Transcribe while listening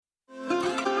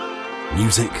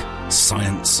Music,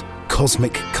 science,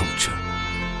 cosmic culture.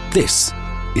 This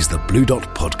is the Blue Dot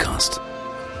Podcast.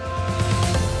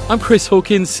 I'm Chris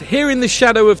Hawkins, here in the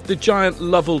shadow of the giant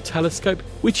Lovell telescope,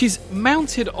 which is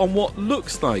mounted on what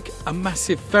looks like a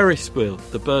massive Ferris wheel.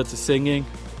 The birds are singing,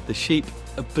 the sheep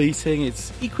are beating.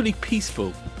 It's equally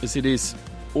peaceful as it is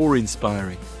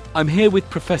awe-inspiring. I'm here with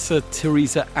Professor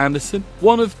Teresa Anderson,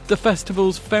 one of the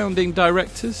festival's founding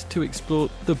directors, to explore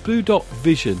the Blue Dot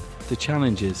vision, the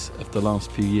challenges of the last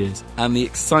few years, and the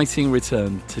exciting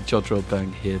return to Jodrell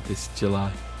Bank here this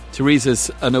July.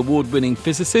 Teresa's an award-winning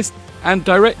physicist and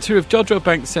director of Jodrell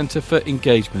Bank Centre for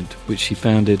Engagement, which she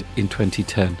founded in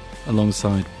 2010,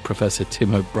 alongside Professor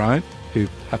Tim O'Brien, who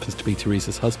happens to be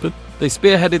Teresa's husband. They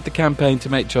spearheaded the campaign to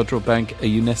make Jodrell Bank a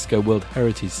UNESCO World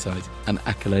Heritage Site, an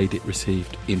accolade it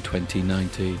received in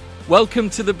 2019. Welcome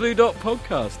to the Blue Dot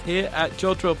Podcast, here at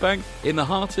Jodrell Bank, in the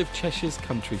heart of Cheshire's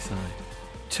countryside.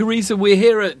 Teresa, we're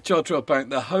here at Jodrell Bank,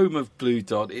 the home of Blue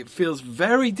Dot. It feels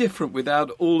very different without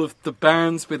all of the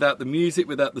bands, without the music,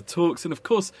 without the talks, and of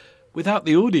course, without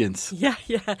the audience. Yeah.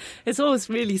 It's always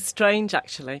really strange,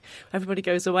 actually. Everybody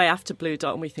goes away after Blue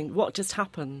Dot and we think, what just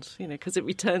happened? Because it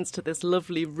returns to this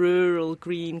lovely rural,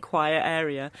 green, quiet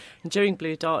area. And during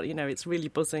Blue Dot, it's really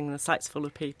buzzing and the site's full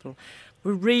of people.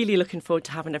 We're really looking forward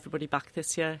to having everybody back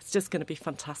this year. It's just going to be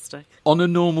fantastic. On a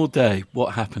normal day,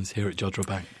 what happens here at Jodrell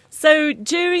Bank? So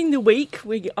during the week,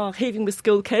 we are heaving with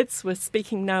school kids. We're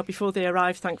speaking now before they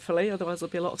arrive, thankfully. Otherwise,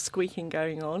 there'll be a lot of squeaking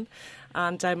going on.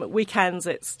 And at weekends,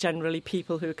 it's generally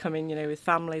people who are coming, with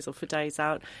families or for days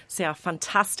out, see our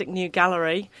fantastic new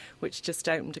gallery, which just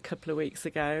opened a couple of weeks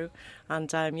ago.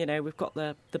 And, we've got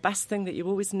the best thing that you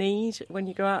always need when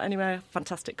you go out anywhere,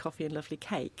 fantastic coffee and lovely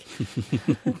cake.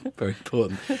 Very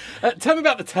important. Tell me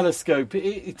about the telescope.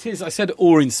 It is, I said,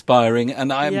 awe-inspiring,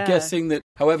 and I am guessing that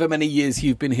however many years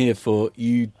you've been here for,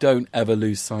 you don't ever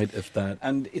lose sight of that.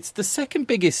 And it's the second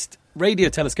biggest radio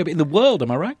telescope in the world,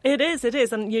 am I right? It is,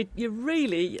 and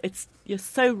you're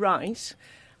so right.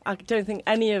 I don't think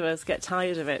any of us get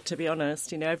tired of it, to be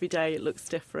honest. Every day it looks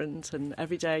different, and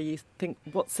every day you think,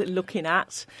 what's it looking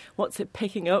at? What's it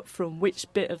picking up from which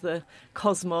bit of the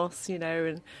cosmos,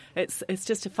 and it's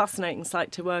just a fascinating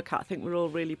sight to work at. I think we're all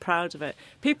really proud of it.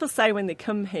 People say when they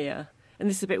come here, and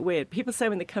this is a bit weird, people say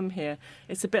when they come here,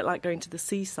 it's a bit like going to the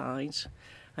seaside,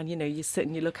 and, you sit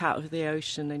and you look out of the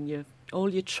ocean and all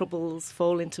your troubles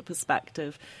fall into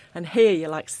perspective. And here you're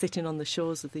like sitting on the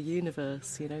shores of the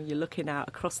universe, you're looking out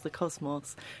across the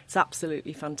cosmos. It's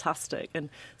absolutely fantastic. And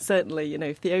certainly,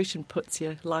 if the ocean puts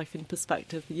your life in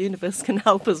perspective, the universe can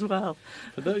help as well.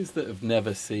 For those that have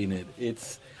never seen it,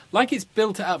 it's like it's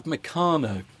built out of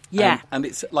Meccano. Yeah. And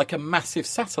it's like a massive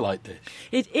satellite dish.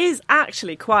 It is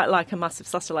actually quite like a massive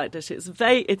satellite dish.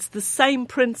 It's the same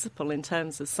principle in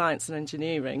terms of science and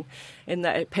engineering, in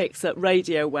that it picks up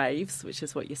radio waves, which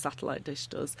is what your satellite dish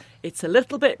does. It's a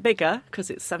little bit bigger because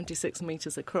it's 76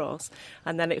 metres across,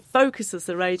 and then it focuses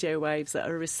the radio waves at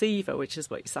a receiver, which is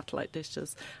what your satellite dish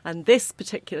does. And this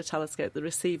particular telescope, the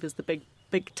receiver's the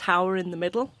big tower in the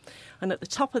middle, and at the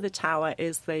top of the tower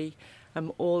is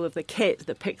all of the kit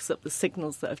that picks up the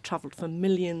signals that have travelled for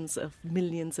millions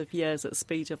of years at the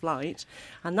speed of light,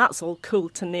 and that's all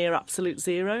cooled to near absolute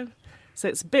zero. So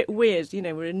it's a bit weird,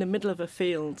 we're in the middle of a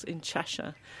field in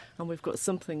Cheshire and we've got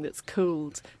something that's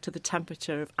cooled to the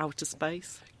temperature of outer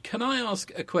space. Can I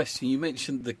ask a question? You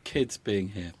mentioned the kids being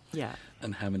here. Yeah.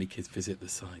 And how many kids visit the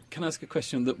site. Can I ask a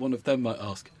question that one of them might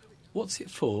ask? What's it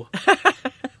for?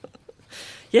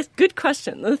 Yes, good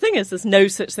question. The thing is, there's no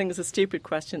such thing as a stupid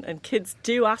question, and kids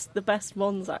do ask the best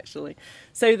ones, actually.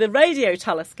 So the radio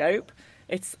telescope,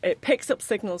 it picks up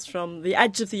signals from the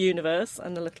edge of the universe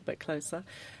and a little bit closer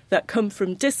that come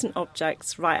from distant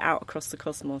objects right out across the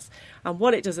cosmos. And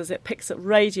what it does is it picks up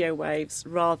radio waves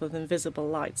rather than visible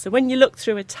light. So when you look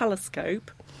through a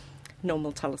telescope,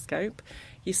 normal telescope,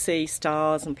 you see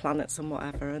stars and planets and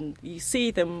whatever, and you see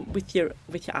them with your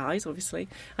eyes, obviously.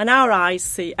 And our eyes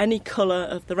see any colour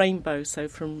of the rainbow, so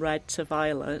from red to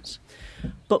violet.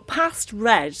 But past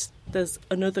red, there's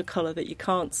another colour that you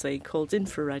can't see called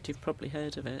infrared. You've probably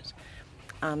heard of it.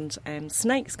 And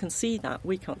snakes can see that.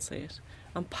 We can't see it.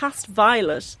 And past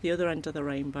violet, the other end of the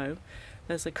rainbow,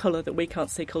 there's a colour that we can't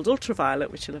see called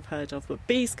ultraviolet, which you'll have heard of, but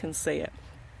bees can see it.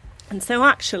 And so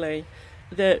actually,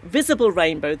 the visible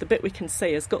rainbow, the bit we can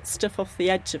see, has got stuff off the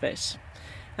edge of it.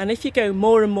 And if you go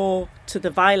more and more to the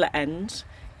violet end,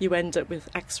 you end up with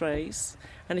X-rays.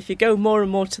 And if you go more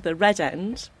and more to the red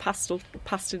end, past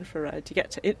infrared, you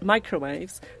get to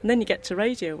microwaves, and then you get to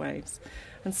radio waves.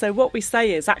 And so what we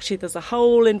say is actually there's a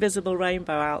whole invisible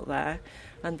rainbow out there,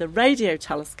 and the radio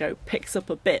telescope picks up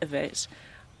a bit of it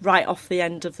right off the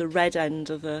end of the red end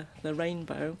of the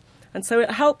rainbow. And so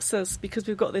it helps us, because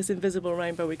we've got this invisible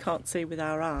rainbow we can't see with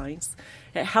our eyes,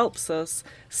 it helps us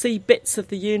see bits of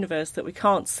the universe that we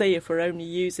can't see if we're only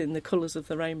using the colours of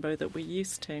the rainbow that we're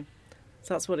used to.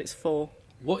 So that's what it's for.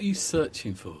 What are you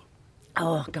searching for?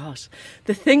 Oh, gosh.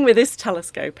 The thing with this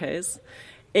telescope is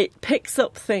it picks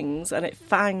up things and it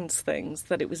finds things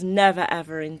that it was never,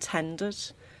 ever intended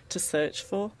to search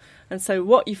for. And so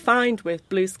what you find with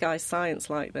blue sky science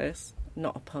like this,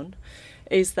 not a pun,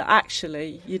 is that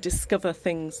actually you discover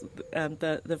things,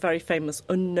 the very famous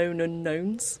unknown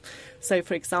unknowns. So,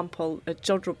 for example, at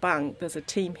Jodrell Bank, there's a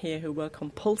team here who work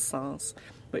on pulsars,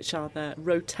 which are the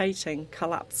rotating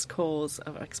collapsed cores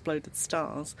of exploded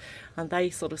stars. And they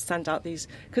sort of send out these,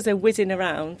 because they're whizzing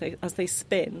around, as they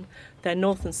spin, their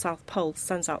north and south pole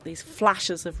sends out these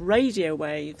flashes of radio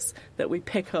waves that we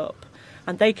pick up.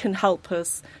 And they can help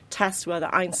us test whether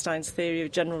Einstein's theory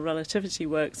of general relativity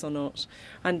works or not.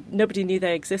 And nobody knew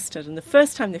they existed. And the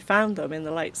first time they found them in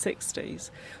the late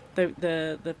 60s,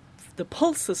 the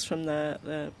pulses from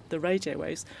the radio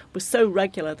waves were so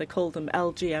regular they called them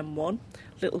LGM1,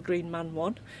 Little Green Man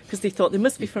 1, because they thought they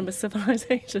must be from a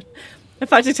civilization. In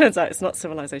fact, it turns out it's not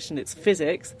civilization, it's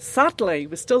physics. Sadly,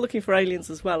 we're still looking for aliens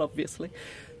as well, obviously.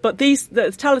 But the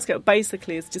telescope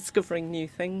basically is discovering new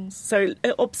things. So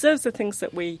it observes the things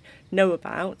that we know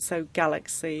about, so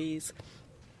galaxies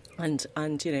and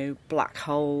black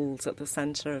holes at the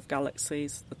centre of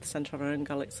galaxies, at the centre of our own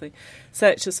galaxy.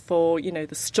 Searches for, the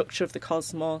structure of the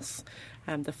cosmos,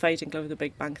 the fading glow of the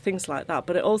Big Bang, things like that.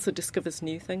 But it also discovers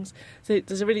new things. So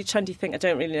there's a really trendy thing, I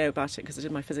don't really know about it because I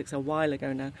did my physics a while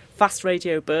ago now, fast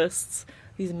radio bursts.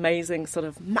 These amazing sort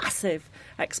of massive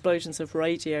explosions of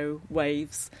radio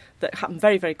waves that happen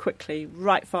very, very quickly,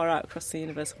 right far out across the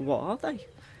universe. What are they?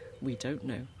 We don't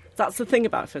know. That's the thing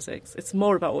about physics. It's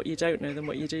more about what you don't know than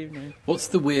what you do know. What's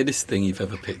the weirdest thing you've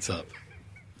ever picked up?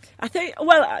 I think,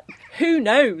 who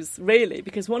knows, really,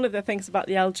 because one of the things about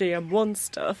the LGM1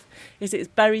 stuff is it's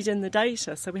buried in the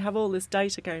data. So we have all this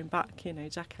data going back,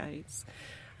 decades.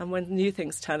 And when new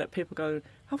things turn up, people go,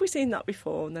 have we seen that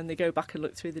before? And then they go back and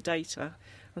look through the data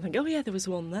and think, oh, yeah, there was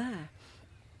one there.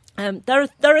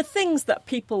 There are things that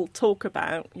people talk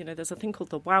about. There's a thing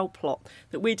called the wow plot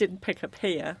that we didn't pick up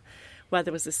here, where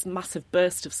there was this massive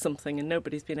burst of something and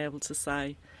nobody's been able to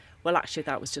say, well, actually,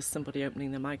 that was just somebody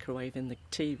opening the microwave in the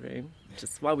tea room, which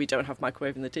is why we don't have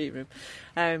microwave in the tea room.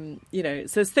 So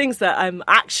there's things that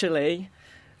actually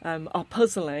are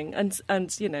puzzling. And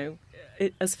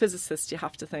as physicists, you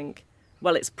have to think,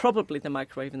 well, it's probably the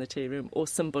microwave in the tea room or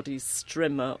somebody's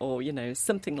strimmer or,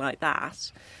 something like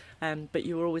that. But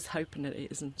you're always hoping that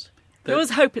it isn't. You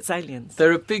always hope it's aliens.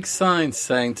 There are big signs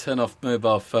saying turn off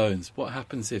mobile phones. What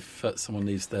happens if someone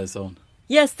leaves theirs on?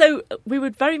 Yes, so we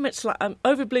would very much like...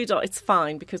 over Blue Dot, it's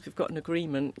fine because we've got an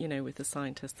agreement, with the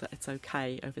scientists that it's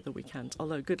OK over the weekend.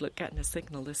 Although, good luck getting a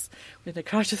signal with a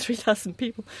crowd of 3,000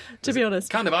 people, to be honest.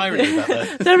 Kind of irony about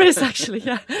that. There is, actually,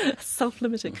 yeah.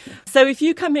 Self-limiting. So if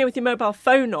you come here with your mobile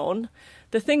phone on,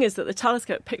 the thing is that the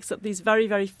telescope picks up these very,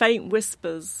 very faint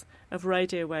whispers of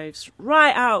radio waves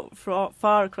right out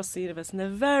far across the universe. And they're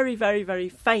very, very, very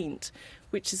faint,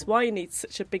 which is why you need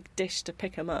such a big dish to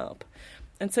pick them up.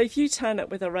 And so if you turn up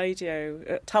with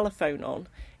a telephone on,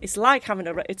 it's like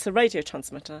it's a radio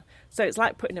transmitter. So it's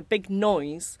like putting a big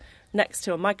noise next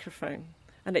to a microphone.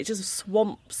 And it just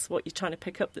swamps what you're trying to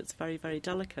pick up that's very, very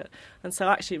delicate. And so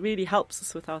actually it really helps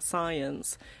us with our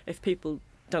science if people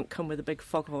don't come with a big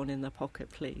foghorn in their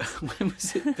pocket, please. When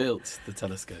was it built, the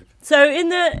telescope? So in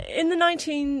the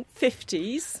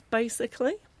 1950s,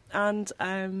 basically, and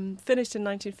finished in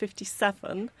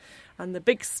 1957. And the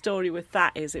big story with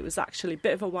that is it was actually a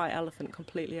bit of a white elephant,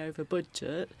 completely over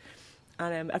budget,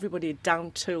 and everybody had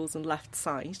downed tools and left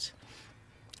site.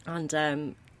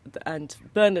 And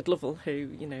Bernard Lovell, who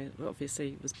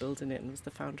obviously was building it and was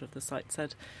the founder of the site,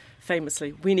 said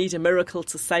famously, "We need a miracle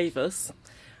to save us."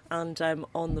 And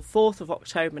on the 4th of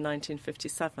October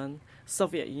 1957,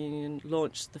 Soviet Union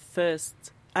launched the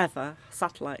first ever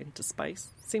satellite into space.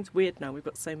 Seems weird now, we've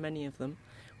got so many of them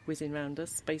whizzing around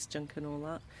us, space junk and all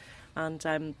that.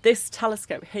 And this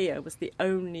telescope here was the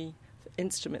only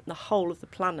instrument in the whole of the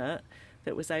planet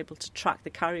that was able to track the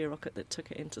carrier rocket that took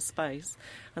it into space.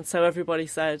 And so everybody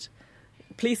said,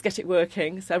 please get it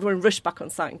working. So everyone rushed back on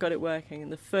site and got it working.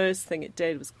 And the first thing it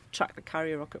did was track the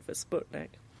carrier rocket for Sputnik.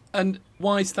 And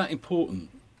why is that important?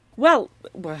 Well,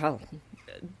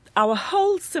 our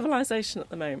whole civilization at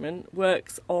the moment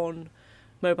works on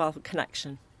mobile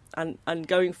connection. And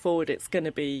going forward, it's going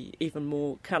to be even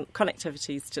more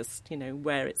connectivity is just,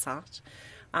 where it's at.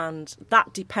 And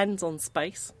that depends on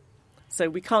space. So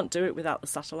we can't do it without the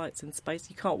satellites in space.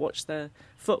 You can't watch the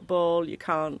football. You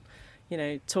can't,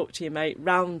 talk to your mate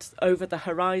round over the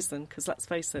horizon, because let's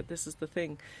face it, this is the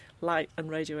thing. Light and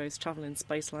radio waves travel in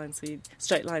straight lines, so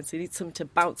you need something to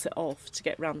bounce it off to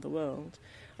get round the world.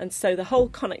 And so the whole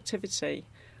connectivity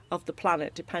of the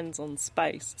planet depends on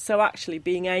space. So actually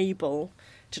being able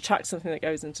to track something that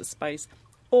goes into space,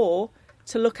 or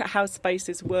to look at how space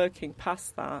is working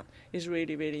past that, is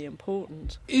really, really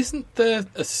important. Isn't there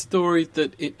a story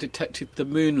that it detected the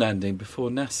moon landing before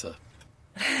NASA?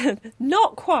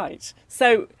 Not quite.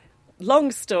 So,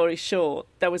 long story short,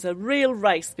 there was a real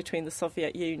race between the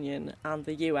Soviet Union and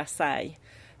the USA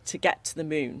to get to the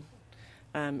moon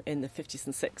in the 50s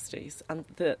and 60s. And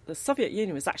the Soviet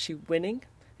Union was actually winning.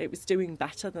 It was doing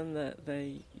better than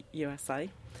the USA.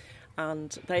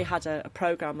 And they had a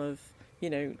programme of,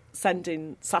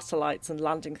 sending satellites and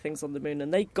landing things on the moon.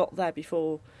 And they got there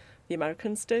before the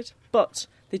Americans did. But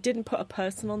they didn't put a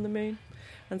person on the moon.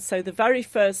 And so the very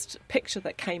first picture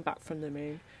that came back from the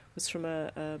moon was from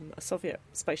a Soviet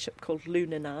spaceship called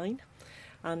Luna 9.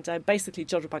 And basically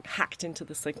Jodrell hacked into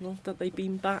the signal that they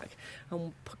beamed back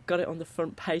and got it on the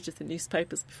front page of the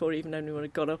newspapers before even anyone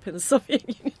had got up in the Soviet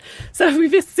Union. So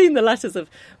we've just seen the letters of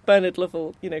Bernard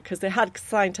Lovell, because they had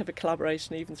scientific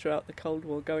collaboration even throughout the Cold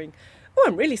War, going, "Oh,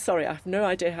 I'm really sorry, I have no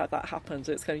idea how that happened."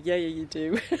 It's going, yeah, you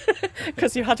do,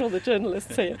 because you had all the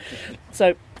journalists here.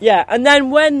 So, yeah, and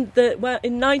then when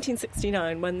in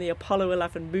 1969, when the Apollo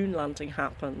 11 moon landing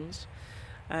happened,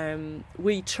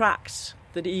 we tracked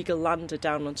the Eagle lander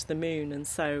down onto the moon. And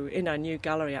so in our new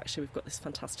gallery, actually, we've got this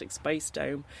fantastic space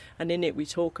dome, and in it we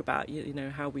talk about,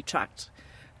 how we tracked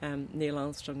Neil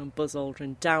Armstrong and Buzz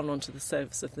Aldrin down onto the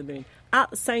surface of the moon. At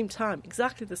the same time,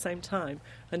 exactly the same time,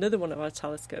 another one of our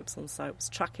telescopes on site was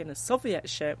tracking a Soviet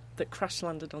ship that crash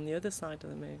landed on the other side of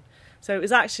the moon. So it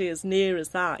was actually as near as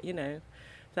that, that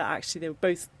actually they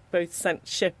were both sent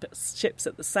ships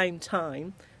at the same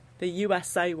time. The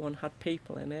USA one had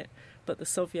people in it, but the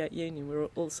Soviet Union were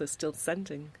also still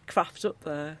sending craft up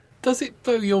there. Does it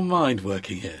blow your mind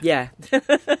working here? Yeah.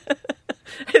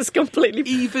 It's completely...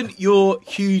 Even your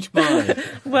huge mind.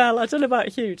 Well, I don't know about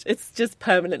huge. It's just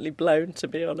permanently blown, to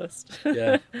be honest.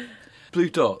 Yeah. Blue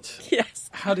Dot. Yes.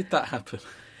 How did that happen?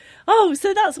 Oh,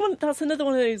 so that's another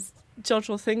one of those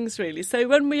Jodrell things, really. So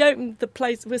when we opened the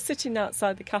place, we're sitting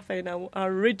outside the cafe in our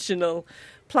original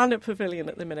Planet Pavilion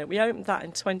at the minute. We opened that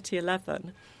in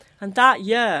 2011. And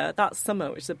that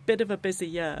summer, which is a bit of a busy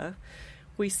year,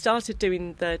 we started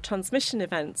doing the transmission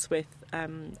events with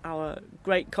our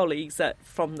great colleagues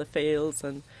from the fields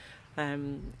and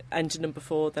Engine Number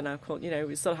 4, they're now called,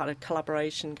 we sort of had a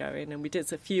collaboration going, and we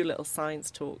did a few little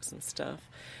science talks and stuff.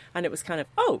 And it was kind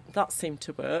of, that seemed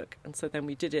to work. And so then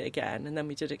we did it again, and then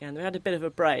we did it again. We had a bit of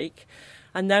a break.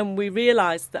 And then we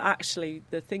realised that actually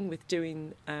the thing with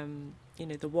doing...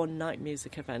 the one-night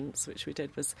music events, which we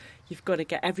did, was you've got to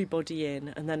get everybody in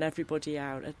and then everybody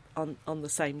out on the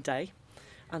same day.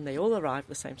 And they all arrive at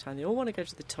the same time. They all want to go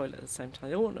to the toilet at the same time.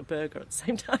 They all want a burger at the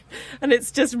same time. And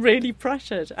it's just really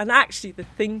pressured. And actually the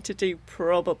thing to do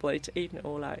probably to even it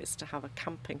all out is to have a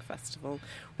camping festival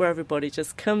where everybody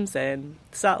just comes in,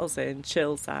 settles in,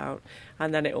 chills out,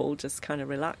 and then it all just kind of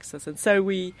relaxes. And so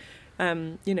we,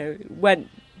 went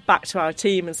back to our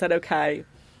team and said, okay,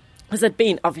 as I'd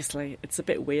been, obviously, it's a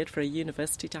bit weird for a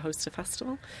university to host a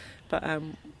festival, but,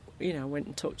 I went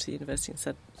and talked to the university and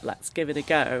said, let's give it a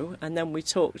go. And then we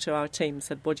talked to our team and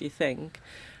said, what do you think?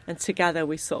 And together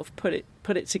we sort of put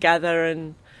it together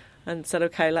and said,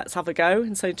 okay, let's have a go.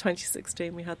 And so in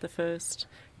 2016 we had the first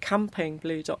camping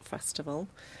Blue Dot Festival,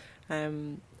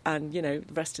 and, the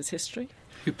rest is history.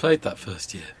 Who played that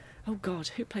first year? Oh, God,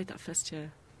 who played that first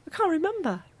year? I can't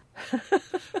remember.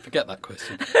 Forget that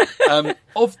question.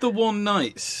 Of the one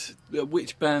nights,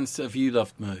 which bands have you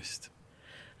loved most?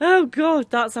 Oh,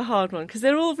 God, that's a hard one, because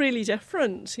they're all really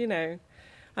different,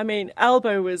 I mean,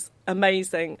 Elbow was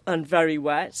amazing and very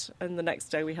wet, and the next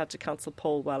day we had to cancel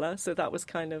Paul Weller, so that was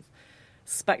kind of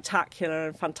spectacular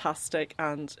and fantastic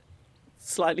and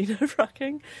slightly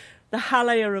nerve-wracking. The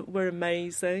Halle were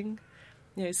amazing.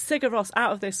 Sigur Rós,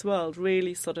 Out of This World,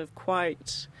 really sort of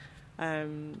quite...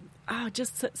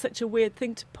 just such a weird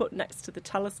thing to put next to the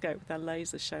telescope with their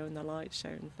laser show and their light show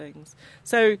and things.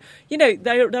 So,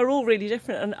 they're all really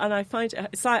different, and I find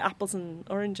it's like apples and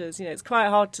oranges. It's quite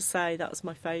hard to say that was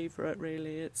my favourite,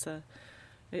 really.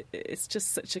 It's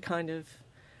just such a kind of...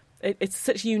 It's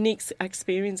such a unique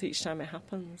experience each time it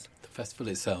happens. The festival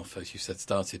itself, as you said,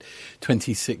 started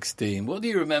 2016. What do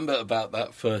you remember about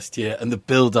that first year and the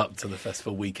build-up to the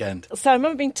festival weekend? So I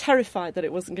remember being terrified that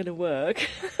it wasn't going to work.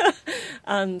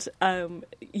 And,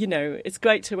 it's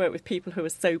great to work with people who are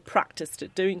so practiced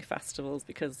at doing festivals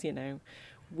because,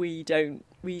 we don't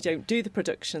do the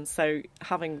production. So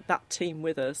having that team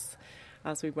with us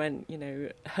as we went,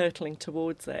 hurtling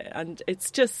towards it. And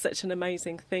it's just such an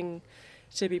amazing thing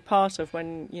to be part of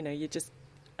when, you're just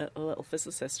a little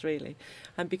physicist, really.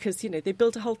 And because, they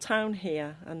built a whole town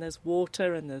here, and there's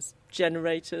water and there's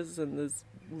generators and there's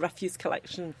refuse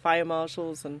collection, fire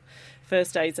marshals and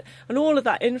first aids. And all of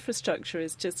that infrastructure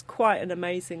is just quite an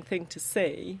amazing thing to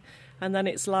see. And then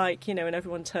it's like, when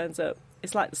everyone turns up,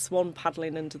 it's like the swan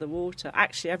paddling under the water.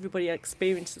 Actually, everybody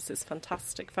experiences this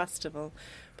fantastic festival.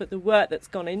 But the work that's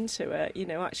gone into it,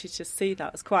 actually to see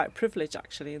that is quite a privilege,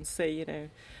 actually, and see,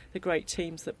 the great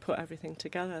teams that put everything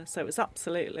together. So it was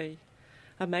absolutely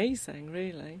amazing,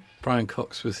 really. Brian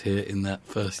Cox was here in that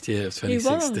first year of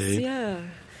 2016. He was, yeah.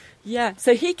 Yeah,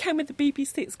 so he came with the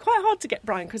BBC. It's quite hard to get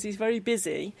Brian because he's very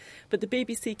busy, but the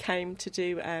BBC came to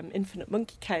do Infinite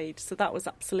Monkey Cage, so that was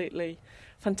absolutely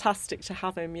fantastic to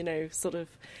have him, sort of.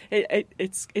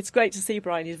 It's great to see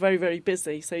Brian. He's very, very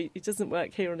busy, so he doesn't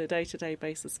work here on a day-to-day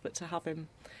basis, but to have him,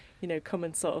 come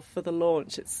and sort of for the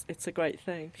launch, it's a great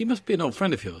thing. He must be an old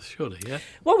friend of yours, surely, yeah?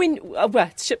 Well,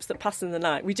 ships that pass in the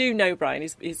night. We do know Brian.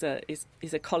 He's a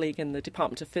colleague in the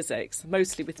Department of Physics,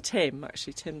 mostly with Tim.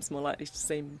 Actually, Tim's more likely to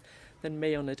see him than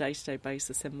me on a day-to-day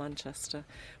basis in Manchester.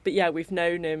 But yeah, we've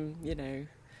known him,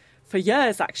 for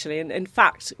years, actually. And in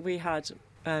fact, we had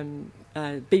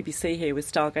BBC here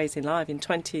with Stargazing Live in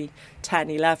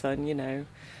 2010-11,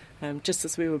 just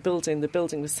as we were building. The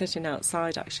building was sitting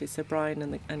outside, actually, so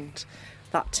Brian and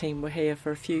that team were here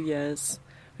for a few years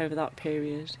over that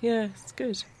period. Yeah, it's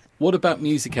good. What about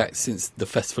music acts since the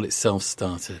festival itself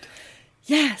started?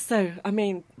 Yeah, so,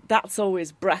 that's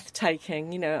always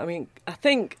breathtaking, I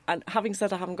think, and having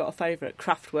said I haven't got a favourite,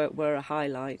 Kraftwerk were a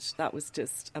highlight. That was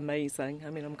just amazing.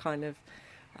 I'm kind of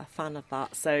a fan of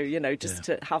that, so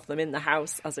to have them in the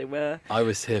house, as it were. I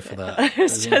was here for that. It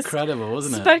was incredible,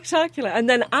 wasn't it? Spectacular. And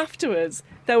then afterwards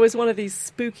there was one of these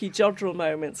spooky Jodrell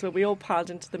moments where we all piled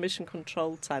into the mission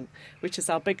control tent, which is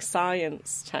our big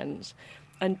science tent,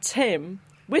 and Tim,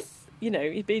 with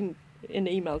he'd been in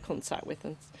email contact with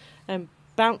us,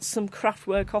 bounced some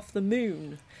Kraftwerk off the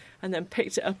moon and then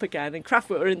picked it up again, and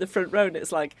Kraftwerk were in the front row, and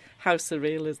it's like, how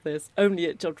surreal is this? Only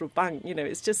at Jodrell Bank,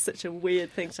 it's just such a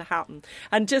weird thing to happen.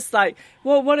 And just like,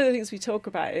 one of the things we talk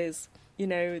about is,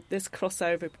 this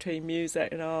crossover between music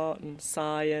and art and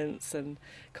science and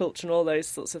culture and all those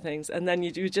sorts of things. And then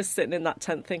you're just sitting in that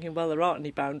tent thinking, well, there aren't any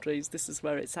boundaries, this is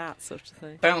where it's at, sort of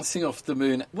thing. Bouncing off the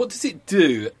moon, what does it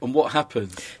do and what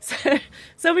happens?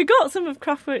 So we got some of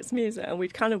Kraftwerk's music and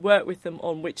we'd kind of worked with them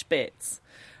on which bits.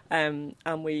 And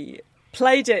we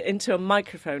played it into a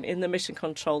microphone in the mission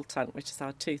control tent, which is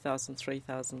our 2,000,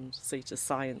 3,000 seater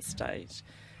science stage.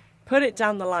 Put it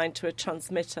down the line to a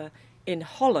transmitter in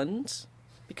Holland,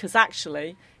 because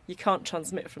actually you can't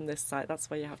transmit from this site. That's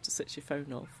why you have to switch your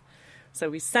phone off. So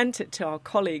we sent it to our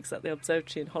colleagues at the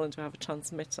observatory in Holland who have a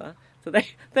transmitter. So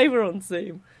they were on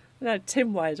Zoom.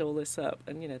 Tim wired all this up,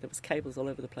 and there was cables all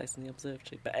over the place in the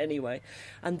observatory. But anyway,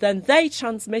 and then they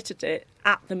transmitted it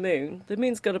at the moon. The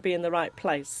moon's got to be in the right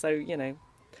place, so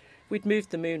we'd moved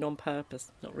the moon on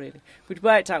purpose. Not really. We'd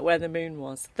worked out where the moon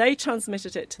was. They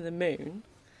transmitted it to the moon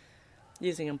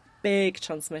using a big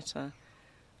transmitter,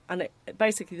 and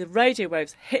basically the radio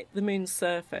waves hit the moon's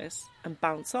surface and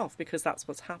bounce off because that's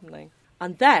what's happening.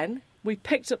 And then we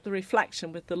picked up the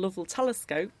reflection with the Lovell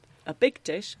telescope. A big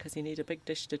dish, because you need a big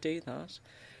dish to do that.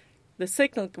 The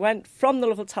signal went from the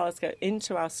Lovell telescope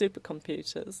into our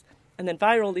supercomputers, and then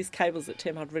via all these cables that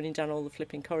Tim had running down all the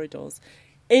flipping corridors,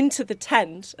 into the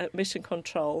tent at Mission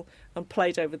Control and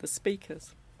played over the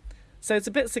speakers. So it's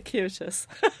a bit circuitous.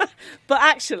 But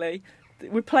actually,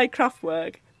 we played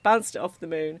Kraftwerk, bounced it off the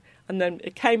moon, and then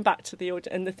it came back to the audience.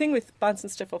 And the thing with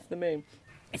bouncing stuff off the moon,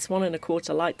 it's 1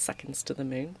 1/4 light seconds to the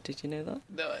moon. Did you know that?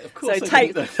 No, of course. So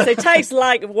it takes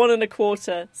like 1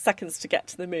 1/4 seconds to get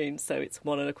to the moon. So it's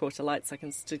 1 1/4 light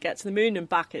seconds to get to the moon, and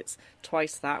back it's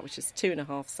twice that, which is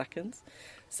 2.5 seconds.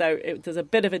 So there's a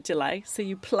bit of a delay. So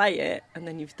you play it, and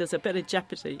then there's a bit of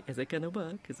jeopardy. Is it going to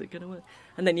work? Is it going to work?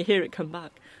 And then you hear it come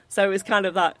back. So it's kind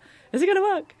of that. Is it going to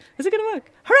work? Is it going to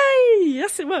work? Hooray!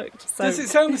 Yes, it worked. So, does it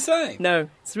sound the same? No,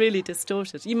 it's really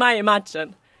distorted. You might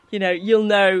imagine. You'll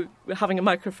know, having a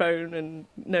microphone and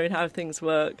knowing how things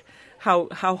work, how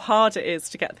hard it is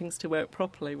to get things to work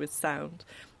properly with sound.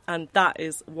 And that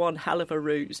is one hell of a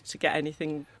route to get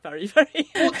anything very, very...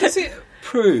 What does it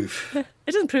prove?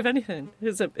 It doesn't prove anything.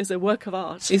 It's a work of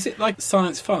art. Is it like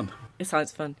science fun? It's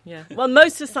science fun, yeah. Well,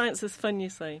 most of science is fun, you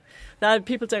see. Now,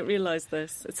 people don't realise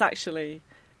this. It's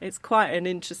quite an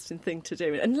interesting thing to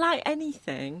do. And like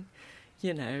anything,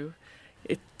 you know,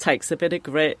 it takes a bit of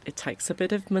grit, it takes a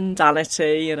bit of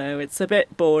mundanity, you know, it's a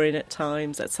bit boring at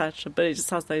times, etc. But it just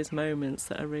has those moments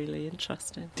that are really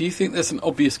interesting. Do you think there's an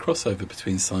obvious crossover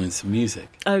between science and music?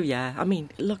 Oh, yeah. I mean,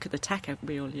 look at the tech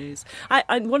we all use.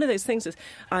 One of those things is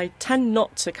I tend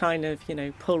not to kind of, you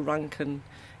know, pull rank and,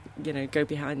 you know, go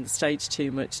behind the stage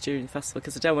too much during the festival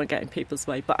because I don't want to get in people's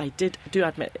way. But I do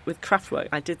admit, with Kraftwerk,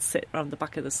 I did sit around the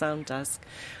back of the sound desk.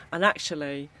 And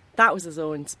actually, that was as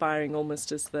awe-inspiring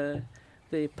almost as the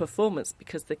performance,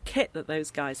 because the kit that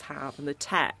those guys have and the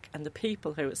tech and the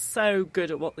people who are so good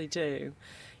at what they do,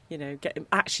 you know,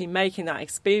 actually making that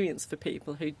experience for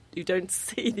people who don't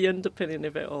see the underpinning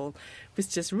of it all was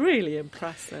just really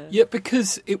impressive. Yeah,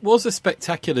 because it was a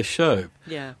spectacular show.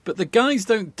 Yeah. But the guys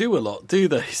don't do a lot, do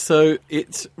they? So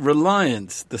it's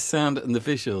reliant, the sound and the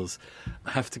visuals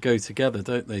have to go together,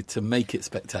 don't they, to make it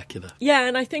spectacular? Yeah,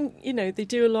 and I think, you know, they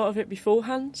do a lot of it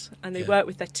beforehand and they work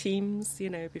with their teams, you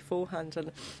know, beforehand,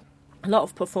 and a lot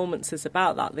of performances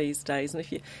about that these days. And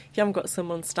if you haven't got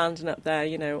someone standing up there,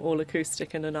 you know, all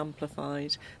acoustic and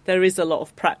unamplified, there is a lot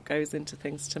of prep goes into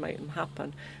things to make them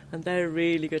happen. And they're a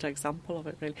really good example of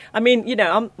it, really. I mean, you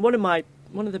know, one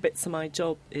of the bits of my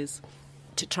job is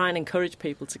to try and encourage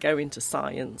people to go into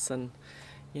science and,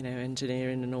 you know,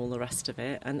 engineering and all the rest of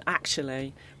it. And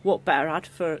actually, what better ad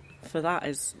for that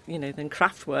is, you know, than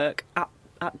Kraftwerk at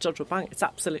Jodrell Bank. It's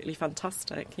absolutely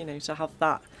fantastic, you know, to have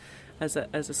that as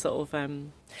a sort of,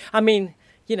 I mean,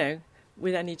 you know,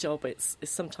 with any job, it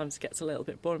sometimes gets a little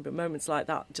bit boring, but moments like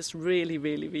that just really,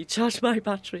 really recharge my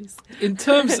batteries. In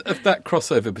terms of that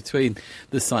crossover between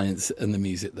the science and the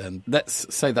music, then,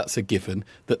 let's say that's a given,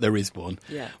 that there is one.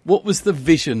 Yeah. What was the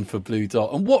vision for Blue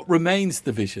Dot, and what remains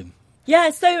the vision? Yeah,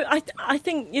 so I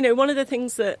think, you know, one of the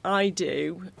things that I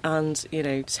do, and, you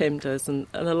know, Tim does, and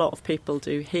a lot of people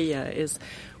do here, is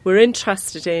we're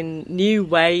interested in new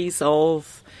ways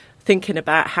of thinking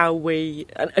about how we,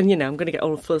 and you know, I'm going to get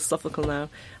all philosophical now,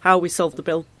 how we solve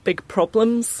the big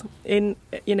problems in,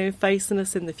 you know, facing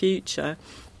us in the future.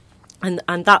 And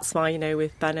that's why, you know,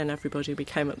 with Ben and everybody, we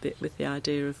came up with the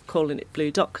idea of calling it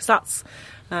Blue Dot, because that's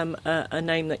a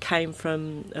name that came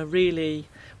from a really,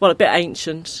 well, a bit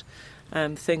ancient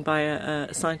thing by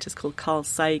a scientist called Carl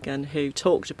Sagan, who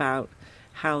talked about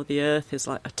how the Earth is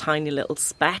like a tiny little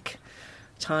speck,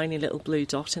 tiny little blue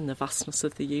dot in the vastness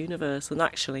of the universe. And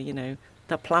actually, you know,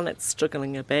 the planet's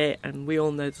struggling a bit, and we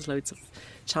all know there's loads of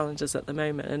challenges at the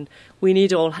moment, and we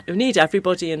need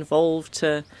everybody involved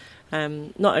to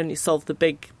not only solve the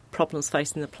big problems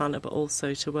facing the planet, but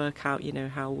also to work out, you know,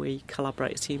 how we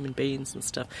collaborate as human beings and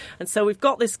stuff. And so we've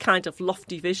got this kind of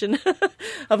lofty vision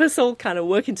of us all kind of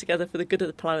working together for the good of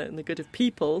the planet and the good of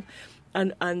people.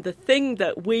 And the thing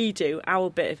that we do, our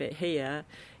bit of it here,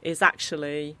 is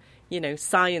actually, you know,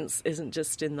 science isn't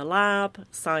just in the lab,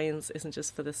 science isn't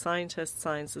just for the scientists,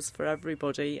 science is for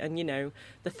everybody. And, you know,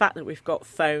 the fact that we've got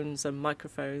phones and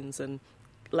microphones and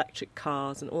electric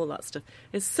cars and all that stuff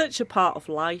is such a part of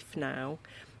life now.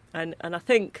 And I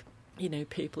think, you know,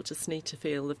 people just need to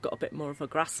feel they've got a bit more of a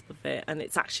grasp of it. And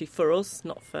it's actually for us,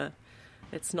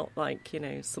 it's not like, you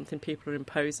know, something people are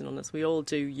imposing on us. We all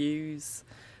do use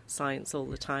science all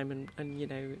the time, and you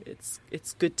know, it's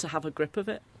good to have a grip of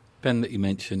it. Ben, that you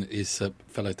mentioned, is a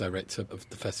fellow director of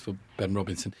the festival, Ben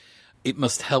Robinson. It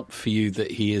must help for you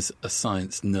that he is a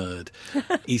science nerd.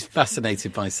 He's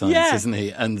fascinated by science, isn't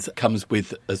he? And comes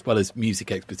with, as well as music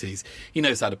expertise, he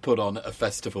knows how to put on a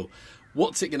festival.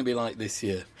 What's it going to be like this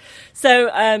year? So,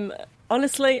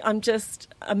 honestly, I'm just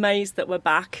amazed that we're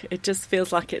back. It just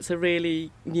feels like it's a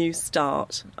really new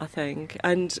start, I think.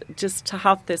 And just to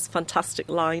have this fantastic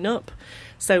lineup.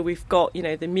 So we've got, you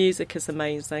know, the music is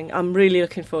amazing. I'm really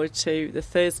looking forward to the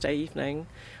Thursday evening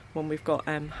when we've got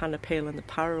Hannah Peel and the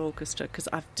Para Orchestra, because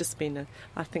I've just been,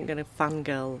 I think, going to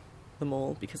fangirl them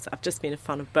all, because I've just been a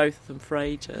fan of both of them for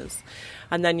ages.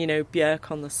 And then, you know,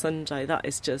 Björk on the Sunday, that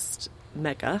is just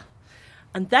mega.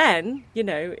 And then, you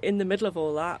know, in the middle of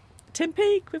all that, Tim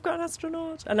Peake, we've got an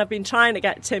astronaut. And I've been trying to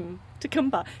get Tim to come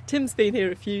back. Tim's been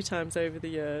here a few times over the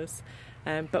years,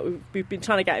 but we've been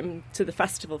trying to get him to the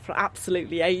festival for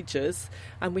absolutely ages.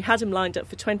 And we had him lined up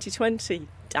for 2020,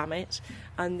 damn it.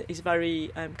 And he's very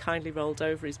kindly rolled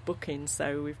over his booking,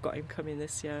 so we've got him coming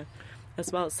this year as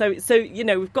well. So you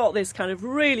know, we've got this kind of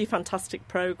really fantastic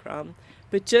programme,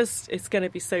 but just it's going to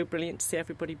be so brilliant to see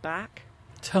everybody back.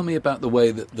 Tell me about the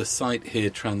way that the site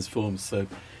here transforms. So,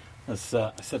 as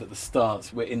I said at the start,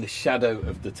 we're in the shadow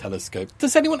of the telescope.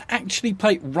 Does anyone actually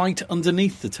play right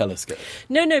underneath the telescope?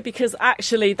 No, because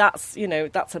actually that's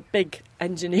a big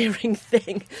engineering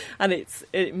thing, and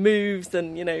it moves,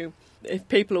 and, you know, if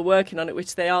people are working on it,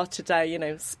 which they are today,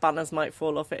 spanners might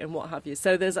fall off it and what have you.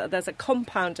 So there's a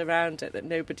compound around it that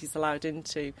nobody's allowed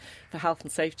into for health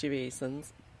and safety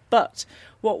reasons. But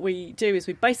what we do is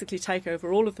we basically take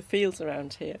over all of the fields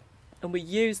around here and we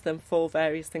use them for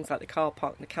various things like the car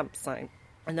park and the campsite.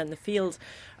 And then the field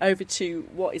over to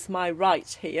what is my right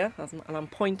here, and I'm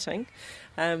pointing,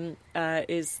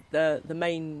 is the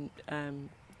main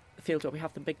field where we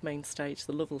have the big main stage,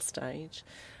 the Lovell stage.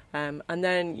 And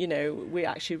then, we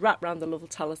actually wrap around the Lovell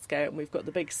telescope and we've got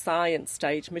the big science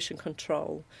stage, mission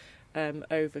control,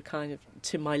 over kind of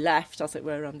to my left, as it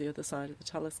were, on the other side of the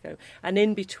telescope. And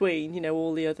in between,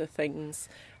 all the other things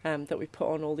that we put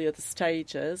on all the other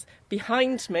stages.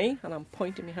 Behind me, and I'm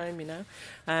pointing behind me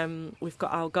now, we've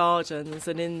got our gardens,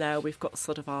 and in there we've got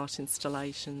sort of art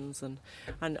installations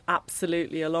and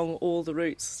absolutely along all the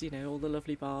routes, all the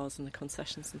lovely bars and the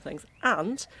concessions and things.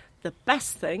 And the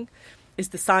best thing is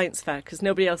the science fair, because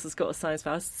nobody else has got a science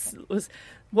fair. I was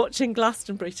watching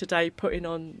Glastonbury today, putting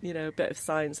on, a bit of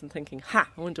science and thinking, I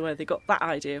wonder where they got that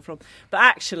idea from. But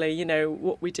actually,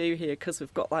 what we do here, because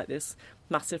we've got like this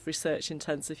massive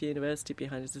research-intensive university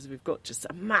behind us, is we've got just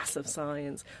a massive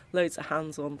science, loads of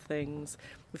hands-on things.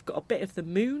 We've got a bit of the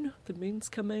moon. The moon's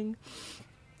coming.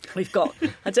 We've got,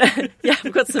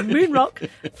 we've got some moon rock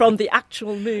from the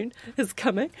actual moon is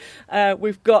coming.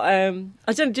 We've got,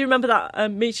 do you remember that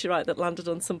meteorite that landed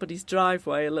on somebody's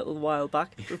driveway a little while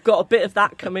back? We've got a bit of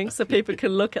that coming, so people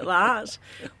can look at that.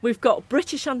 We've got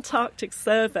British Antarctic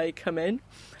Survey coming,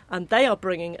 and they are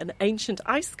bringing an ancient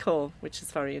ice core, which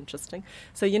is very interesting.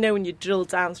 So, when you drill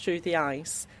down through the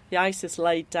ice is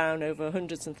laid down over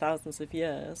hundreds and thousands of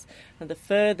years, and the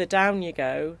further down you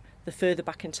go, the further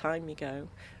back in time you go.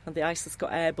 And the ice has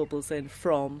got air bubbles in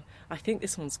from, I think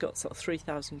this one's got sort of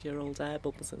 3,000-year-old air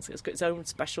bubbles in, so it's got its own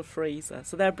special freezer.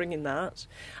 So they're bringing that.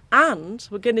 And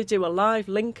we're going to do a live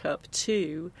link-up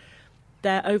to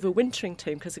their overwintering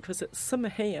team, because it's summer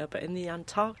here, but in the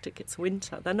Antarctic it's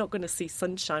winter. They're not going to see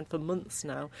sunshine for months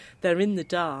now. They're in the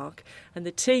dark. And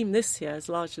the team this year is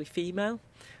largely female.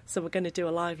 So we're going to do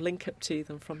a live link-up to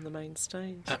them from the main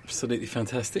stage. Absolutely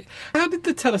fantastic. How did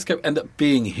the telescope end up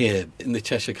being here in the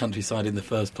Cheshire countryside in the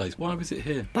first place? Why was it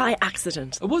here? By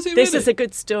accident. Oh, was it This really? is a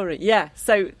good story, yeah.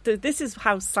 So this is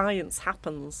how science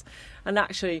happens. And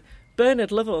actually,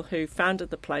 Bernard Lovell, who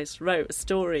founded the place, wrote a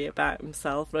story about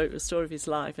himself, wrote a story of his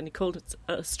life, and he called it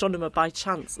Astronomer by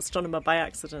Chance, Astronomer by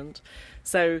Accident.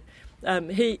 So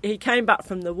he came back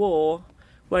from the war,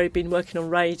 where he'd been working on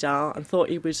radar, and thought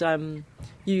he would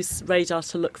use radar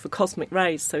to look for cosmic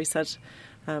rays. So he said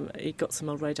he got some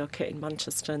old radar kit in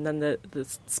Manchester, and then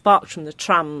the sparks from the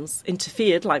trams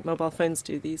interfered, like mobile phones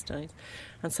do these days.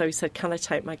 And so he said, can I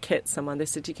take my kit somewhere? And they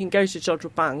said, you can go to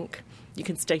Jodrell Bank, you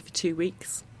can stay for 2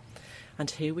 weeks.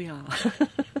 And here we are.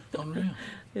 Unreal.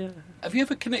 Yeah. Have you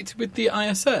ever connected with the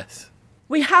ISS?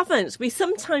 We haven't. We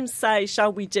sometimes say,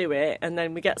 shall we do it? And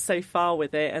then we get so far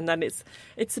with it. And then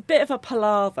it's a bit of a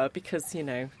palaver because,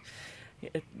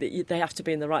 they have to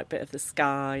be in the right bit of the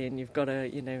sky, and you've got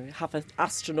to, have an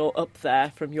astronaut up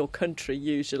there from your country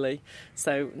usually.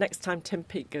 So next time Tim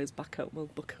Peake goes back up, we'll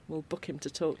book him to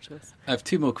talk to us. I have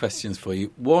 2 more questions for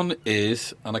you. One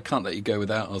is, and I can't let you go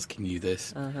without asking you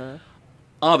this,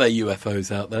 are there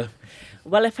UFOs out there?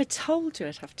 Well, if I told you,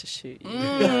 I'd have to shoot you.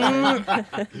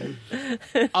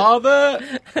 Are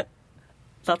there?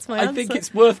 That's my answer. I think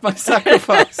it's worth my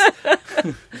sacrifice.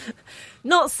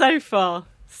 Not so far,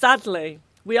 sadly.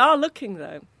 We are looking,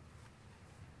 though.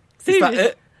 Is that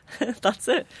it? That's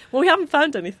it. Well, we haven't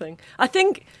found anything. I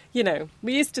think,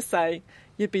 we used to say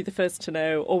you'd be the first to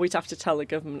know, or we'd have to tell the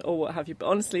government, or what have you. But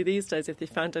honestly, these days, if they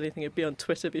found anything, it'd be on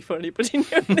Twitter before anybody knew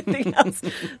anything else.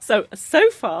 So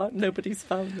far, nobody's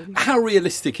found them. How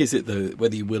realistic is it, though,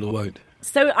 whether you will or won't?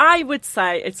 So I would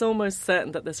say it's almost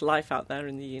certain that there's life out there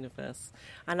in the universe.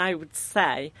 And I would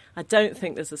say I don't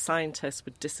think there's a scientist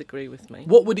would disagree with me.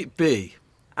 What would it be?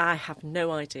 I have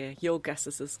no idea. Your guess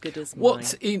is as good as mine.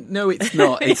 No, it's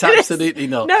not. It's absolutely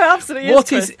not. No, absolutely.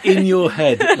 What is in your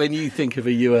head when you think of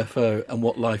a UFO and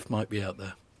what life might be out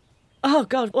there? Oh,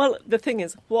 God. Well, the thing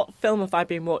is, what film have I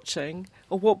been watching?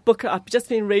 Or what book? I've just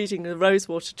been reading the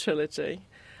Rosewater trilogy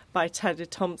by Teddy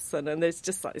Thompson, and there's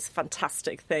just like this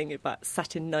fantastic thing about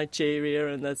set in Nigeria,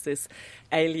 and there's this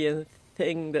alien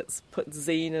thing that's put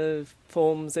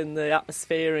xenoforms in the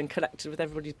atmosphere and connected with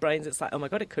everybody's brains. It's like, oh my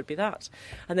God, it could be that.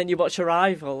 And then you watch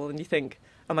Arrival and you think,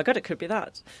 oh my God, it could be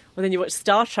that. Well, then you watch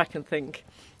Star Trek and think,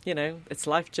 it's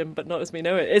life, Jim, but not as we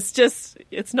know it.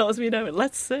 It's not as we know it.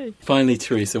 Let's see. Finally,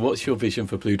 Teresa, what's your vision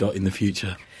for Blue Dot in the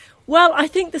future? Well, I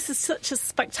think this is such a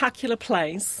spectacular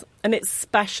place and it's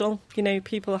special. You know,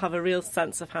 people have a real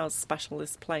sense of how special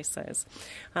this place is.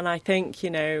 And I think, you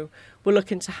know, we're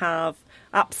looking to have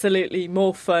absolutely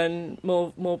more fun,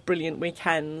 more brilliant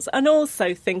weekends, and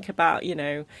also think about, you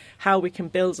know, how we can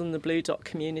build on the Blue Dot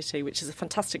community, which is a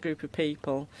fantastic group of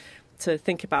people, to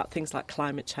think about things like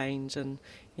climate change and,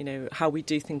 you know, how we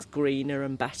do things greener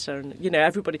and better. And, you know,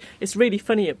 everybody, it's really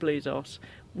funny at Blue Dot.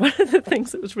 One of the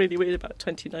things that was really weird about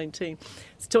 2019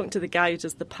 is talking to the guy who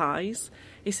does the pies.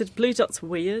 He said, Blue Dot's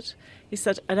weird. He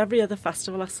said, at every other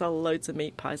festival I sell loads of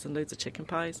meat pies and loads of chicken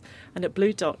pies. And at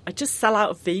Blue Dot, I just sell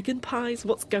out of vegan pies.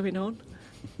 What's going on?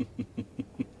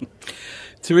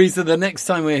 Teresa, the next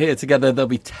time we're here together, there'll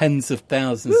be tens of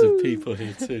thousands of people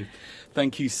here too.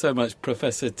 Thank you so much,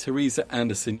 Professor Teresa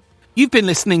Anderson. You've been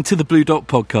listening to the Blue Dot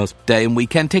podcast. Day and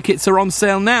weekend tickets are on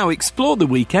sale now. Explore the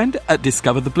weekend at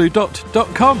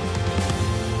discoverthebluedot.com.